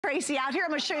Tracy out here.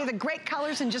 I'm gonna show you the great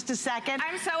colors in just a second.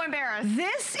 I'm so embarrassed.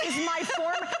 This is my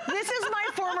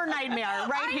former nightmare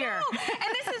right here. I know.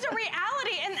 And this is a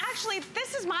reality, and actually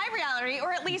this is my reality,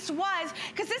 or at least was,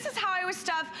 because this is how I was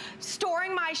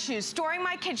storing my shoes, storing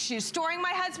my kids' shoes, storing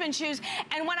my husband's shoes,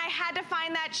 and when I had to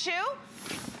find that shoe,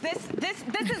 this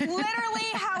is literally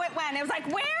how it went. It was like,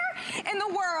 where in the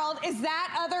world is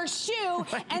that other shoe?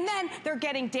 And then they're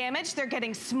getting damaged, they're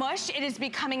getting smushed, it is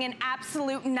becoming an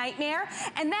absolute nightmare.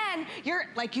 And then you're,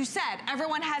 like you said,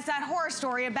 everyone has that horror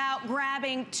story about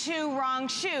grabbing 2 wrong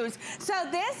shoes. So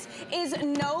this is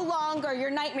no longer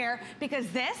your nightmare, because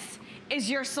this is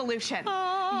your solution.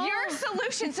 Aww. Your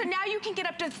solution. So now you can get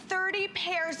up to 30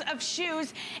 pairs of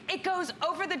shoes. It goes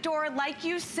over the door, like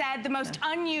you said, the most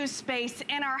unused space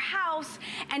in our house.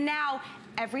 And now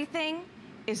everything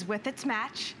is with its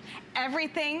match.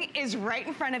 Everything is right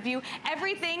in front of you.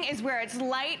 Everything is where it's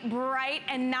light, bright,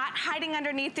 and not hiding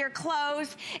underneath your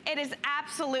clothes. It is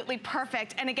absolutely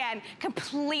perfect. And again,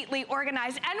 completely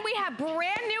organized. And we have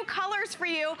brand new colors for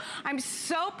you. I'm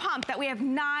so pumped that we have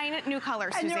 9 new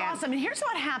colors, and Suzanne. they're awesome. And here's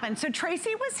what happened. So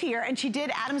Tracy was here and she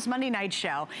did Adam's Monday Night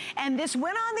Show. And this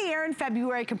went on the air in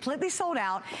February, completely sold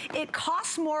out. It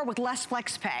costs more with less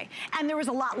flex pay. And there was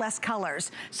a lot less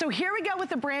colors. So here we go with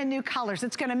the brand new colors.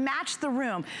 It's gonna match the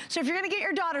room. So if you're gonna get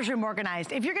your daughter's room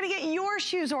organized, if you're gonna get your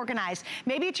shoes organized,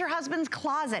 maybe it's your husband's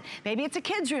closet, maybe it's a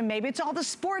kid's room, maybe it's all the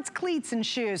sports cleats and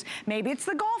shoes, maybe it's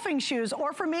the golfing shoes,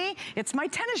 or for me, it's my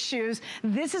tennis shoes.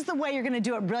 This is the way you're gonna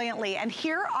do it brilliantly. And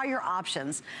here are your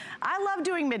options. I love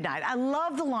doing midnight. I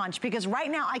love the launch because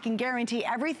right now I can guarantee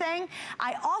everything.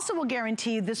 I also will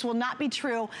guarantee this will not be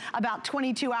true about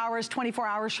 22 hours, 24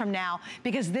 hours from now,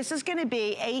 because this is gonna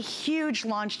be a huge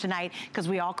launch tonight because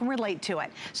we all can relate to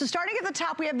it. So starting at the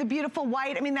top, we have the beautiful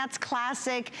white. I mean, that's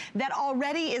classic. That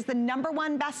already is the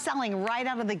 #1 best-selling right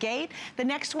out of the gate. The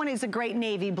next one is a great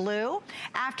navy blue.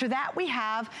 After that, we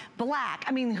have black.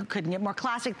 I mean, who couldn't get more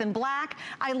classic than black?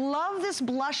 I love this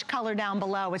blush color down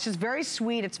below. It's just very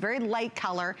sweet. It's very light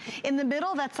color. In the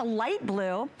middle, that's a light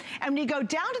blue. And when you go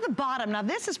down to the bottom, now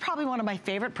this is probably one of my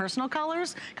favorite personal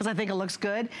colors because I think it looks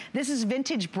good. This is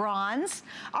vintage bronze.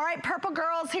 All right, purple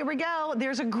girls, here we go.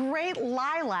 There's a great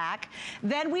lilac.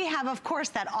 Then we have, of course,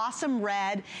 that awesome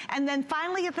red. And then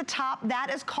finally at the top,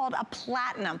 that is called a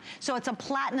platinum. So it's a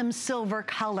platinum silver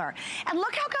color. And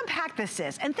look how compact this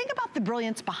is. And think about the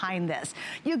brilliance behind this.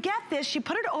 You get this, you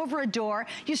put it over a door,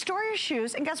 you store your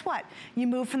shoes, and guess what? You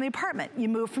move from the apartment, you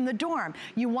move from the dorm.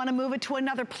 You want to move it to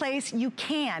another place, you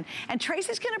can. And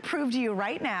Tracy's going to prove to you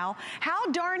right now how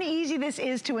darn easy this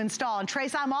is to install. And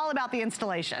Trace, I'm all about the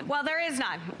installation. Well, there is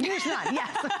none. There's none,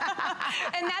 yes.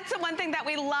 And that's the one thing that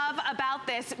we love about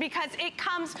this, because it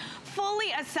comes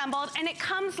fully assembled and it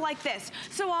comes like this.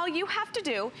 So all you have to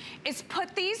do is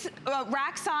put these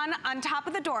racks on top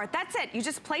of the door. That's it. You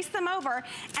just place them over,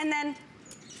 and then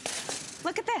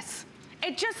look at this.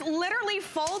 It just literally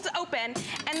folds open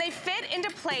and they fit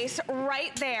into place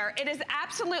right there. It is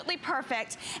absolutely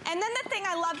perfect. And then the thing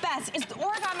I love best is the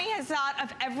Origami has thought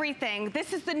of everything.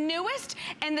 This is the newest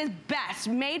and the best,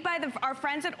 made by our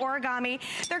friends at Origami.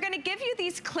 They're gonna give you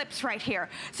these clips right here.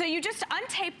 So you just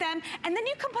untape them and then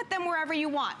you can put them wherever you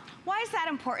want. Why is that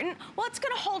important? Well, it's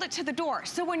gonna hold it to the door.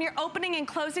 So when you're opening and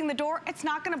closing the door, it's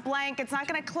not gonna blank, it's not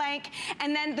gonna clank,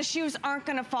 and then the shoes aren't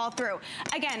gonna fall through.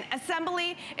 Again,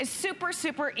 assembly is super,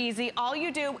 super easy. All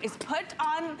you do is put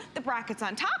on the brackets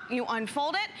on top, you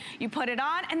unfold it, you put it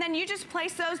on, and then you just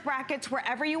place those brackets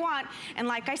wherever you want. And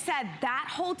like I said, that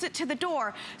holds it to the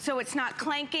door, so it's not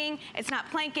clanking, it's not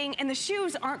planking, and the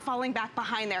shoes aren't falling back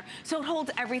behind there. So it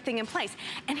holds everything in place.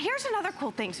 And here's another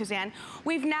cool thing, Suzanne.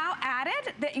 We've now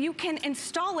added that you can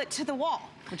install it to to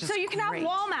so you can have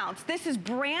wall mounts. This is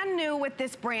brand new with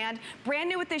this brand, brand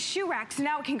new with this shoe rack. So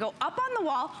now it can go up on the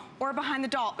wall or behind the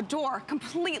door,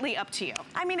 completely up to you.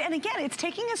 I mean, and again, it's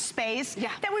taking a space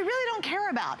that we really don't care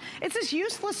about. It's this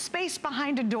useless space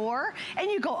behind a door, and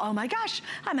you go, oh my gosh,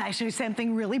 I'm actually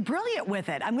something really brilliant with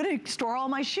it. I'm gonna store all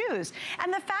my shoes.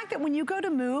 And the fact that when you go to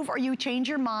move or you change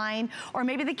your mind, or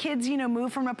maybe the kids, you know,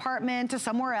 move from an apartment to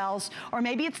somewhere else, or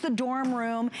maybe it's the dorm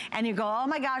room, and you go, oh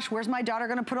my gosh, where's my daughter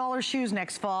gonna put all her shoes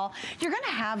next fall? You're gonna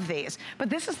have these.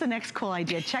 But this is the next cool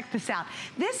idea. Check this out.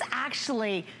 This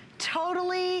actually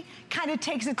totally kind of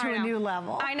takes it to a new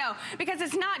level. I know, because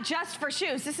it's not just for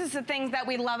shoes. This is the things that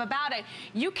we love about it.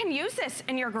 You can use this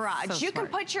in your garage. You can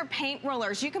put your paint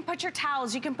rollers, you can put your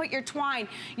towels, you can put your twine,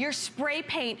 your spray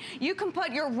paint, you can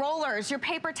put your rollers, your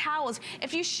paper towels.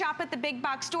 If you shop at the big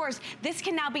box stores, this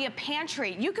can now be a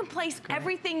pantry. You can place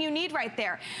everything you need right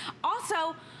there.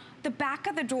 Also, the back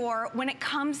of the door when it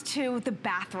comes to the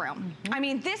bathroom. I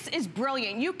mean, this is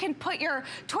brilliant. You can put your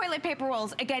toilet paper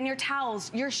rolls, again, your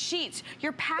towels, your sheets,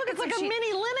 your packets Look, it's like a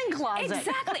mini linen closet.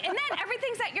 Exactly, and then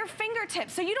everything's at your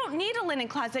fingertips, so you don't need a linen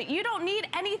closet. You don't need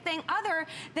anything other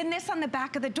than this on the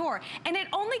back of the door. And it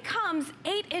only comes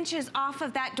 8 inches off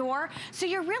of that door, so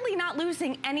you're really not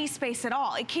losing any space at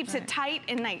all. It keeps it tight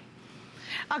and nice.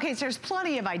 Okay, so there's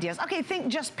plenty of ideas. Okay, think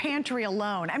just pantry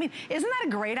alone. I mean, isn't that a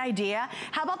great idea?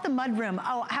 How about the mudroom?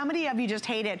 Oh, how many of you just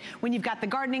hate it when you've got the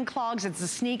gardening clogs, it's the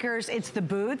sneakers, it's the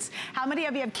boots? How many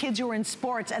of you have kids who are in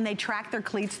sports and they track their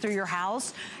cleats through your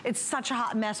house? It's such a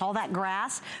hot mess, all that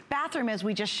grass. Bathroom, as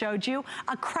we just showed you.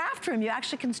 A craft room, you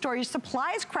actually can store your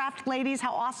supplies, craft ladies.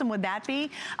 How awesome would that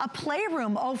be? A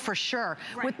playroom, oh, for sure,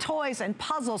 with toys and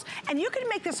puzzles. And you can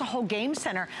make this a whole game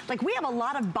center. Like, we have a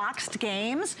lot of boxed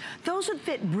games. Those would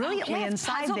fit brilliantly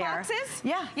inside puzzle there. Boxes?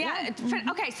 Yeah.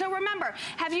 Okay, so remember,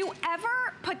 have you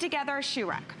ever put together a shoe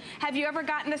rack? Have you ever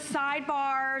gotten the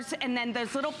sidebars and then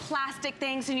those little plastic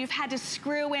things and you've had to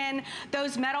screw in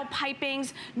those metal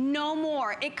pipings? No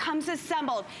more. It comes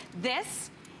assembled. This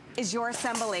is your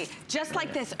assembly, just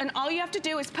like this. And all you have to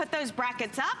do is put those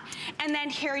brackets up, and then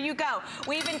here you go.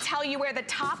 We even tell you where the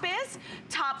top is,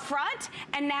 top, front,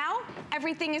 and now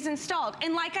everything is installed.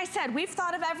 And like I said, we've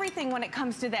thought of everything when it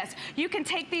comes to this. You can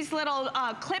take these little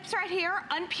clips right here,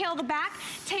 unpeel the back,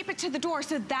 tape it to the door,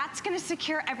 so that's gonna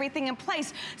secure everything in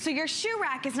place. So your shoe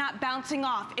rack is not bouncing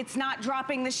off. It's not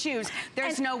dropping the shoes.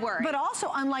 There's no worry. But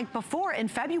also, unlike before, in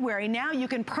February, now you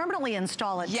can permanently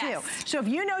install it too. So if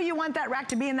you know you want that rack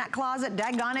to be in that closet,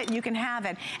 daggone it, you can have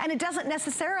it. And it doesn't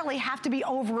necessarily have to be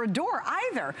over a door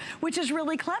either, which is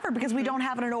really clever because we don't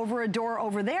have it over a door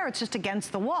over there. It's just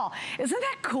against the wall. Isn't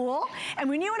that cool? And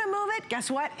when you want to move it, guess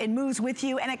what? It moves with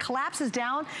you and it collapses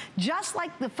down just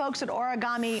like the folks at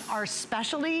Origami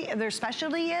their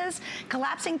specialty is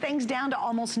collapsing things down to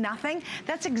almost nothing.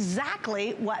 That's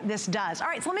exactly what this does. All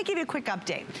right, so let me give you a quick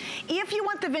update. If you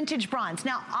want the vintage bronze,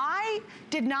 now I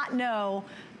did not know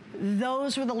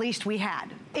those were the least we had.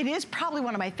 It is probably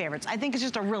one of my favorites. I think it's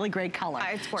just a really great color.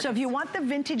 It's gorgeous. So if you want the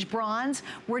vintage bronze,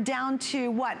 we're down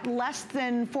to what, less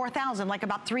than 4,000, like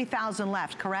about 3,000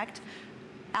 left, correct?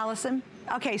 Allison?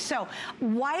 Okay, so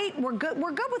white, we're good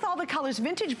with all the colors.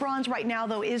 Vintage bronze right now,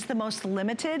 though, is the most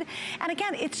limited. And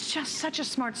again, it's just such a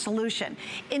smart solution.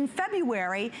 In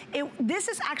February, this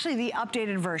is actually the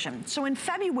updated version. So in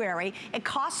February, it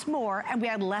costs more and we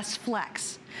had less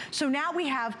flex. So now we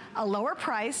have a lower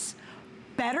price,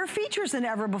 better features than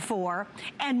ever before,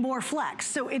 and more flex.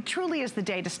 So it truly is the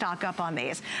day to stock up on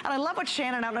these. And I love what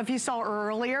Shannon, I don't know if you saw her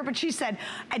earlier, but she said,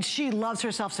 and she loves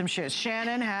herself some shoes.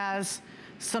 Shannon has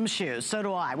some shoes, so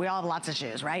do I. We all have lots of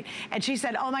shoes, right? And she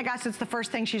said, oh my gosh, it's the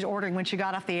first thing she's ordering when she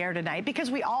got off the air tonight,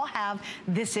 because we all have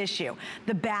this issue.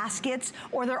 The baskets,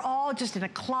 or they're all just in a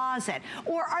closet,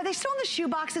 or are they still in the shoe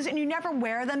boxes and you never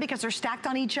wear them because they're stacked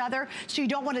on each other, so you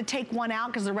don't want to take one out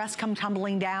because the rest come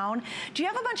tumbling down? Do you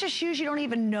have a bunch of shoes you don't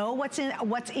even know what's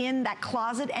in that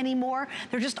closet anymore?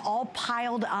 They're just all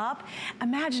piled up.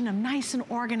 Imagine them nice and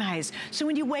organized. So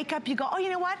when you wake up, you go, oh, you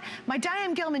know what? My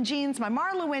Diane Gilman jeans, my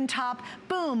Marla Wynn top,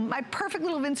 boom, my perfect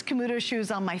little Vince Camuto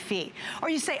shoes on my feet. Or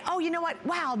you say, oh, you know what?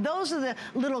 Wow, those are the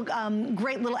little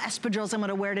great little espadrilles I'm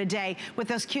gonna wear today with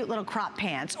those cute little crop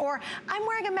pants. Or I'm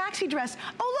wearing a maxi dress.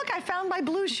 Oh, look, I found my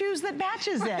blue shoes that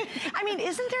matches it. I mean,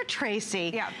 isn't there,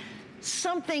 Tracy,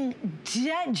 something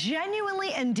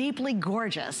genuinely and deeply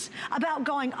gorgeous about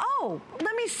going, oh,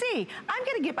 let me see, I'm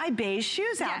gonna get my beige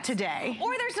shoes out today.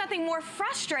 Or there's nothing more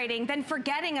frustrating than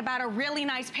forgetting about a really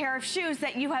nice pair of shoes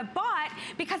that you have bought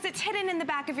because it's hidden in the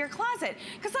back of your closet.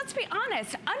 Because let's be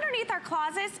honest, underneath our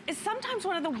closets is sometimes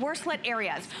one of the worst lit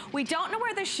areas. We don't know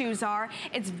where the shoes are.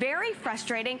 It's very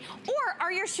frustrating. Or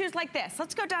are your shoes like this?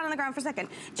 Let's go down on the ground for a second.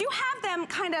 Do you have them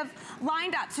kind of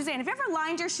lined up? Suzanne, have you ever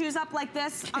lined your shoes up like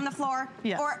this on the floor?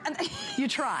 Yes. Or, you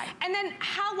try. And then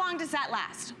how long does that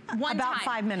last? About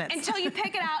 5 minutes. Until you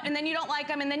pick it out and then you don't like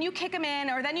them and then you kick them in,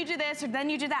 or then you do this or then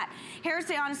you do that. Here's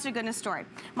the honest to goodness story.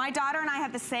 My daughter and I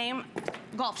have the same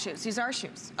golf shoes. These are our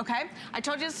shoes, okay? I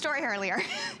told you the story earlier.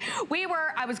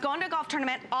 I was going to a golf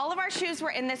tournament. All of our shoes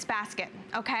were in this basket,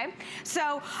 okay?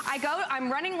 So I'm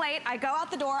running late. I go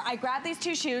out the door. I grab these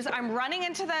 2 shoes. I'm running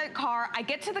into the car. I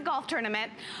get to the golf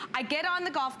tournament. I get on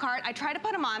the golf cart. I try to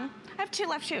put them on. I have 2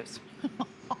 left shoes.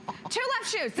 2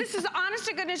 left shoes. This is honest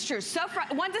to goodness true. So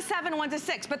one's a 7, one's a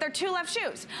 6, but they're 2 left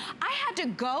shoes. I had to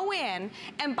go in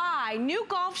and buy new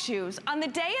golf shoes on the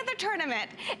day of the tournament.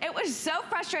 It was so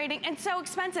frustrating and so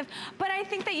expensive, but I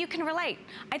think that you can relate.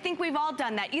 I think we've all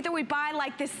done that. Either we buy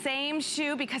like the same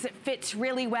shoe because it fits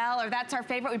really well, or that's our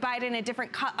favorite. We buy it in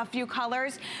a few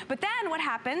colors. But then what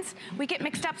happens? We get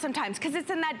mixed up sometimes because it's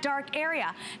in that dark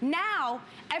area. Now,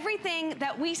 everything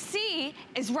that we see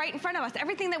is right in front of us.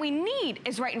 Everything that we need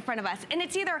is right in front of us. And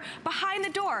it's either behind the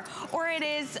door, or it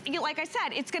is, like I said,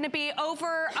 it's gonna be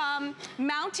over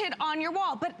mounted on your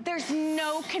wall. But there's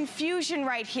no confusion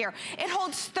right here. It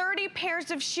holds 30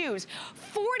 pairs of shoes,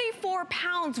 44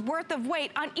 pounds worth of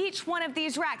weight on each one of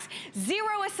these racks. 0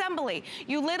 assembly.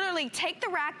 You literally take the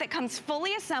rack that comes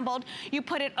fully assembled, you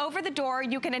put it over the door,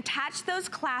 you can attach those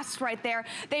clasps right there.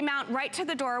 They mount right to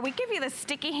the door. We give you the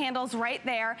sticky handles right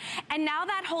there. And now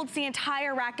that holds the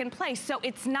entire rack in place, so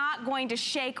it's not going to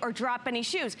shake or drop any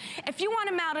shoes. If you want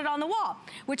to mount it on the wall,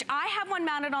 which I have one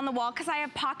mounted on the wall because I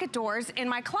have pocket doors in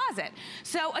my closet.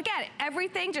 So again,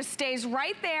 everything just stays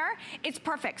right there. It's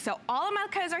perfect. So all of my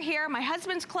clothes are here, my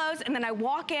husband's clothes, and then I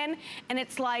walk in and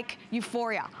it's like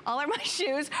euphoria. All of my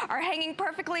shoes are hanging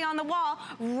perfectly on the wall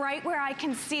right where I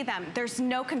can see them. There's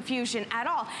no confusion at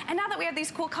all. And now that we have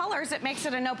these cool colors, it makes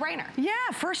it a no-brainer. Yeah,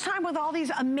 first time with all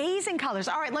these amazing colors.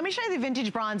 All right, let me show you the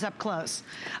vintage bronze up close.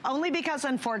 Only because,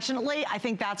 unfortunately, I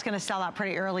think that's gonna sell out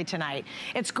pretty early tonight.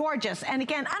 It's gorgeous. And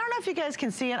again, I don't know if you guys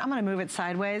can see it. I'm gonna move it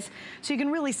sideways so you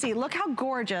can really see. Look how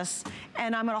gorgeous.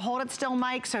 And I'm gonna hold it still,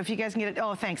 Mike, so if you guys can get it,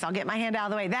 oh, thanks, I'll get my hand out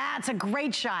of the way. That's a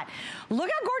great shot. Look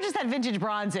how gorgeous that vintage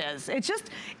bronze is. It's just,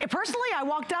 personally, I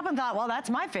walked up and thought, well, that's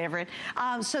my favorite.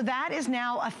 So that is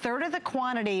now 1/3 of the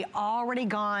quantity already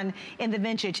gone in the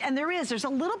vintage. And there's a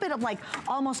little bit of like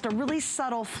almost a really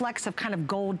subtle flecks of kind of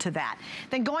gold to that.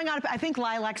 Then going on, I think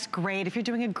lilac's great. If you're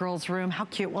doing a girl's room, how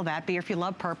cute will that be? Or if you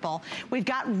love purple. We've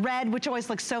got red, which always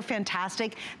looks so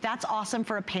fantastic. That's awesome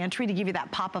for a pantry to give you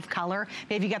that pop of color.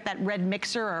 Maybe you got that red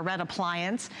mixer or a red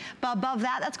appliance. But above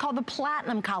that, that's called the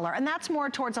platinum color. And that's more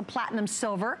towards a platinum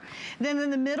silver. Then in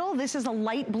the middle, this is a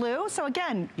light blue. So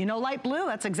again, you know light blue,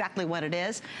 that's exactly what it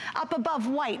is. Up above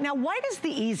white. Now white is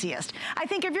the easiest. I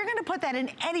think if you're gonna put that in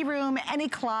any room, any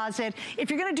closet, if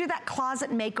you're gonna do that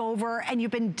closet makeover and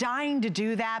you've been dying to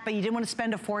do that, but you didn't want to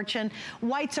spend a fortune,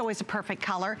 white's always a perfect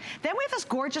color. Then we have this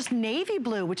gorgeous navy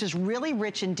blue, which is really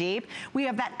rich and deep. We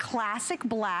have that classic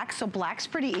black, so black's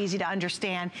pretty easy to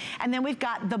understand. And then we've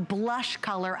got the blush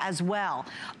color as well.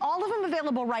 All of them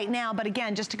available right now, but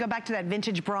again, just to go back to that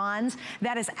vintage bronze,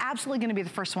 that is absolutely gonna be the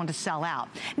first one to sell out.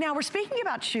 Now, we're speaking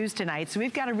about shoes tonight, so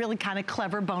we've got a really kind of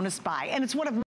clever bonus buy, and it's one of